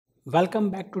Welcome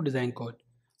back to Design Coach.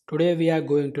 Today we are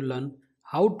going to learn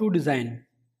how to design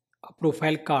a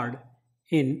profile card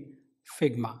in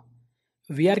Figma.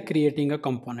 We are creating a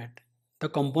component. The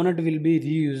component will be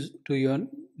reused to your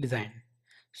design.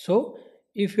 So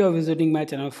if you are visiting my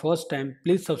channel first time,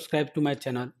 please subscribe to my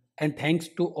channel and thanks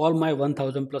to all my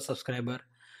 1000 plus subscriber.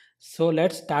 So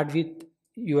let's start with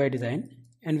UI design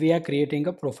and we are creating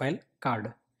a profile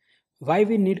card. Why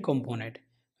we need component?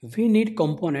 We need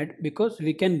component because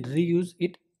we can reuse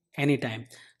it anytime.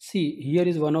 See, here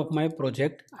is one of my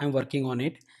project. I'm working on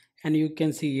it and you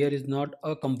can see here is not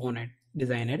a component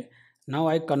designed. Now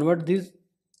I convert this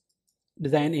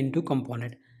design into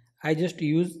component. I just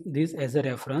use this as a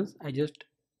reference. I just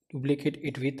duplicate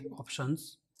it with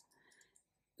options.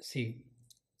 See,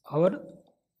 our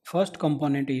first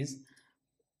component is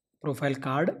profile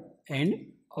card and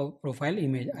a profile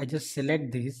image. I just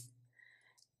select this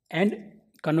and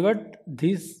convert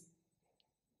these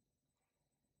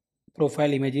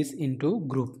profile images into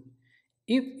group.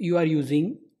 If you are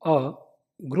using a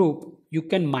group, you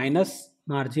can minus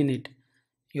margin it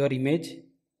your image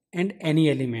and any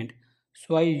element.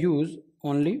 So I use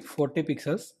only 40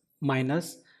 pixels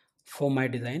minus for my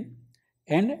design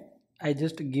and I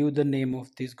just give the name of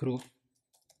this group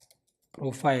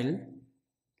profile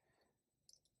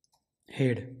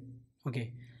head.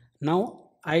 Okay, now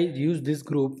I use this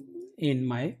group in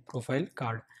my profile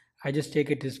card. I just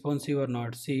take it responsive or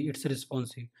not. See, it's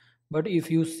responsive, but if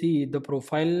you see the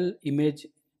profile image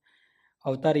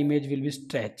avatar image will be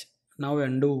stretched. Now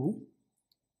undo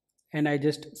and I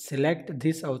just select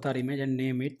this avatar image and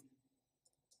name it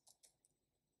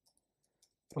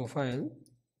profile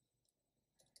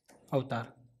avatar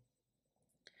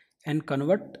and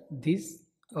convert this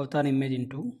avatar image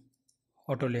into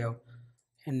auto layout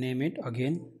and name it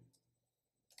again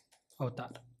avatar.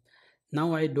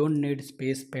 Now I don't need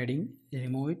space padding.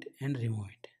 Remove it and remove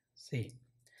it. See,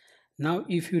 now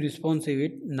if you responsive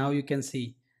it, now you can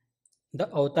see the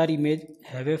avatar image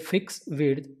have a fixed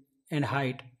width and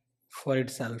height for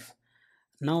itself.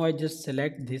 Now I just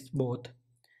select this both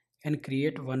and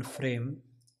create one frame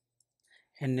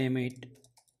and name it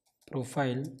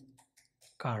profile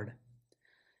card.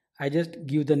 I just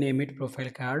give the name it profile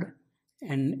card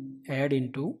and add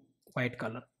into white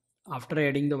color. After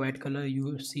adding the white color,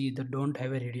 you see the don't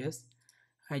have a radius.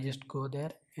 I just go there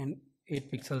and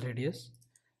 8 pixel radius.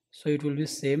 So it will be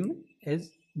same as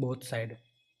both side.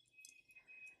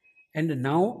 And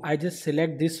now I just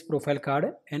select this profile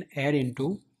card and add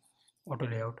into auto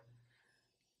layout.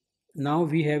 Now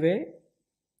we have a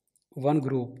one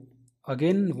group.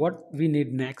 Again, what we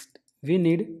need next? We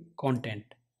need content.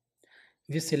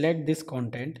 We select this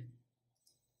content,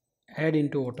 add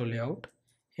into auto layout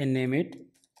and name it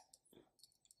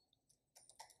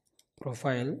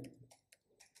profile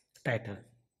title.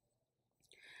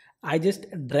 I just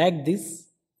drag this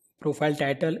profile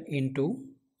title into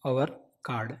our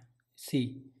card.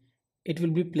 See, it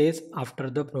will be placed after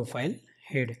the profile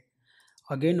head.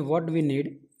 Again, what we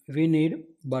need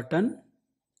button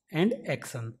and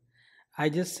action. I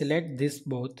just select this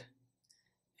both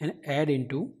and add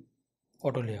into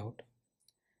auto layout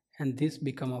and this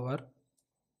become our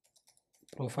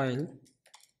profile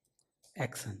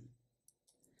action.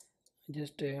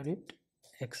 Just add it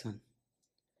action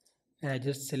and I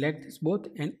just select this both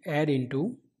and add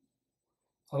into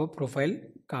our profile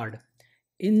card.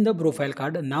 In the profile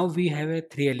card, now we have a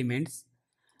three elements: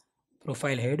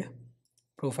 profile head,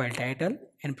 profile title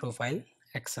and profile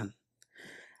action.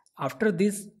 After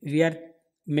this we are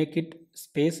make it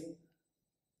space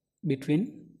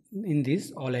between in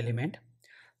this all element.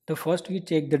 The first we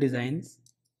check the designs.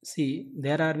 See,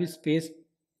 there are with space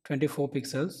 24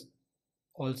 pixels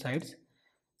all sides.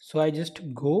 So I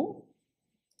just go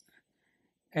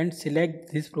and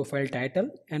select this profile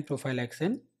title and profile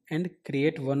action and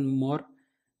create one more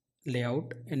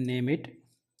layout and name it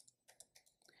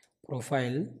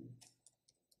profile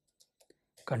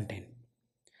content.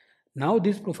 Now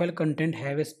this profile content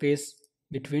have a space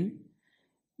between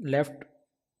left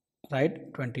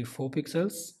right 24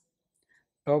 pixels,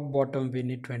 top bottom we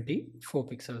need 24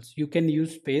 pixels. You can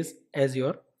use space as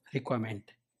your requirement.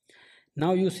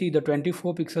 Now you see the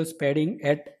 24 pixels padding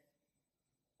at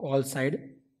all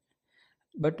side,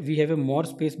 but we have a more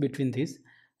space between this.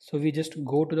 So we just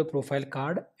go to the profile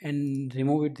card and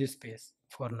remove it this space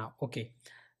for now. Okay,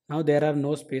 now there are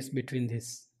no space between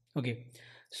this. Okay,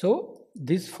 so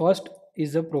this first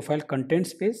is the profile content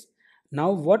space.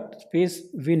 Now what space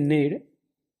we need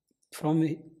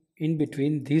from in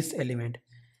between this element?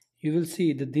 You will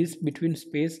see that this between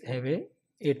space have a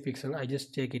 8 pixel. I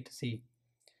just check it. See,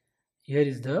 here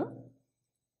is the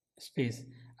space.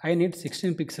 I need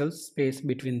 16 pixels space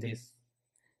between this.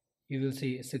 You will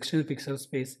see 16 pixel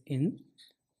space in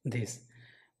this,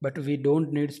 but we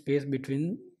don't need space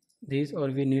between these, or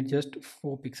we need just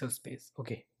 4 pixel space.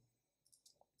 Okay,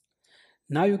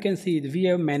 now you can see we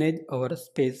have managed our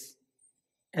space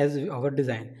as our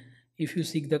design. If you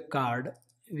see the card,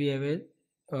 we have a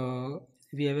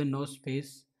no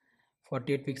space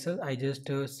 48 pixels. I just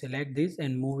select this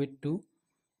and move it to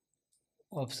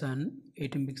option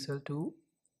 18 pixel to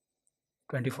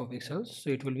 24 pixels, so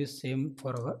it will be same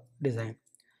for our design.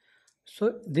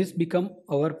 So this become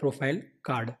our profile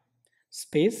card,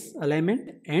 space,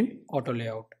 alignment and auto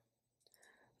layout.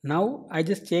 Now I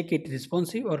just check it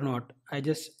responsive or not. I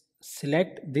just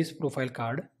select this profile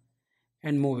card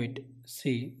and move it.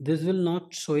 See, this will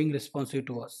not showing responsive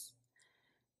to us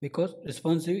because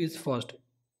responsive is first.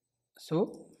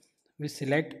 So we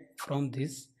select from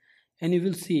this and you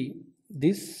will see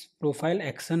this profile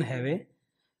action have a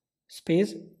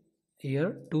space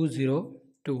here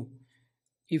 202.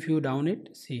 If you down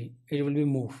it, see it will be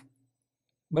move,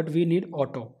 but we need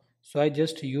auto, so I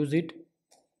just use it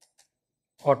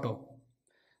auto,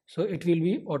 so it will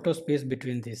be auto space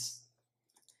between this,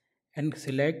 and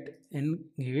select and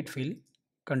give it fill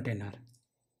container.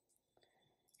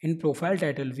 In profile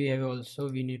title we have also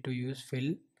we need to use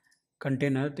fill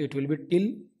container. It will be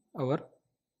till our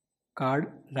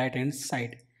card right hand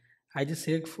side. I just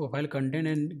select profile content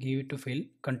and give it to fill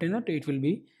container. It will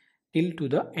be till to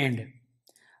the end.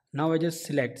 Now I just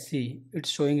select, see it's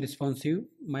showing responsive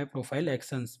my profile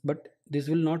actions, but this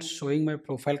will not showing my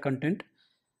profile content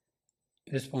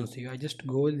responsive. I just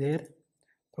go there,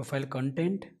 profile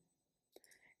content,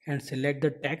 and select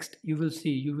the text. You will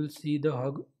see the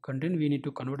hug content we need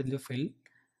to convert in the fill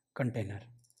container.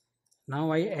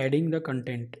 Now I adding the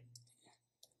content.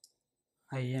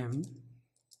 I am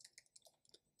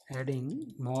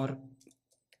adding more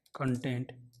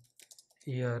content.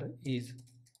 Here is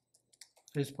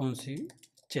responsive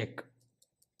check.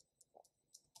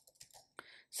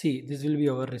 See, this will be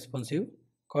our responsive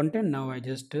content. Now I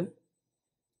just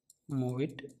move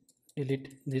it,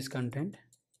 delete this content.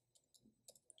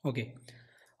 Okay,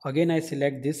 again I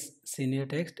select this senior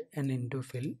text and into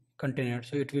fill container,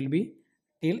 so it will be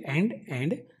till end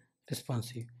and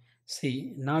responsive.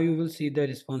 See, now you will see the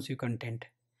responsive content.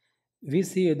 We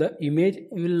see the image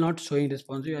will not showing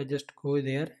responsive. I just go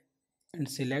there and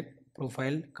select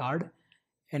profile card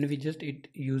and we just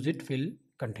use it fill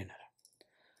container.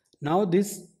 Now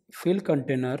this fill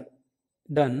container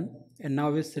done, and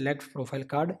now we select profile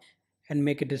card and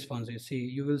make it responsive. See,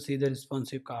 you will see the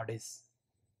responsive card is.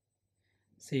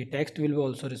 See, text will be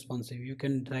also responsive. You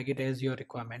can drag it as your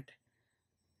requirement.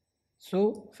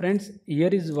 So friends, here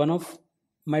is one of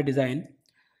my design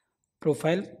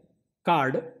profile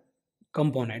card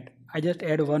component. I just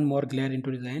add one more glare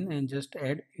into design and just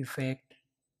add effect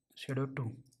shadow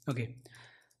 2. Okay,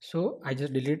 so I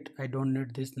just delete, I don't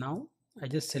need this now. I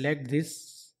just select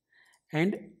this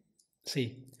and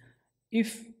see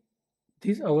if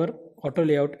this our auto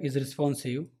layout is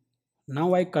responsive.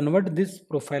 Now I convert this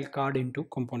profile card into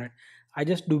component. I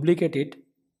just duplicate it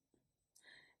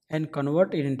and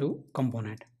convert it into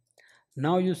component.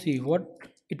 Now you see what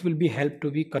it will be help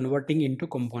to be converting into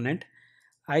component.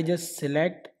 I just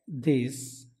select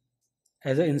this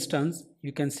as an instance.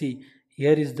 You can see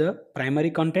here is the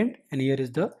primary content and here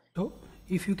is the, so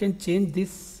if you can change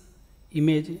this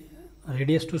image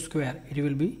radius to square, it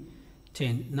will be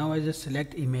changed. Now I just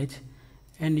select image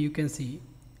and you can see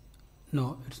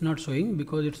no, it's not showing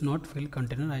because it's not fill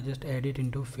container. I just add it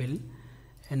into fill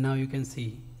and now you can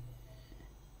see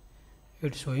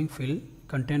it's showing fill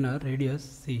container radius.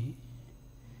 See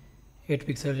 8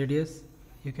 pixel radius.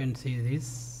 You can see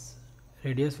this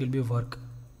radius will be work.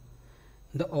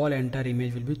 The all entire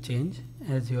image will be changed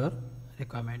as your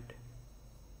requirement.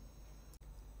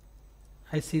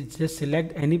 I see just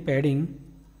select any padding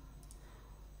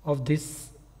of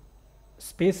this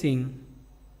spacing.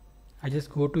 I just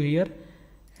go to here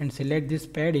and select this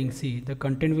padding. See, the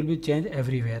content will be changed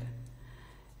everywhere.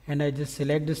 And I just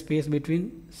select the space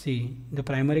between. See, the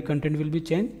primary content will be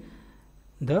changed.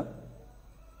 The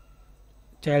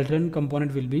children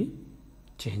component will be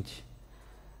changed.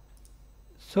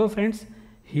 So friends,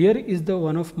 here is the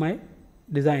one of my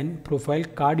design profile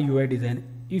card UI design.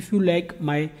 If you like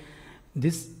my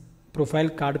this profile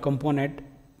card component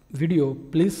video,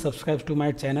 please subscribe to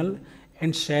my channel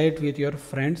and share it with your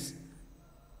friends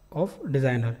of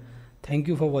designer. Thank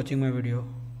you for watching my video.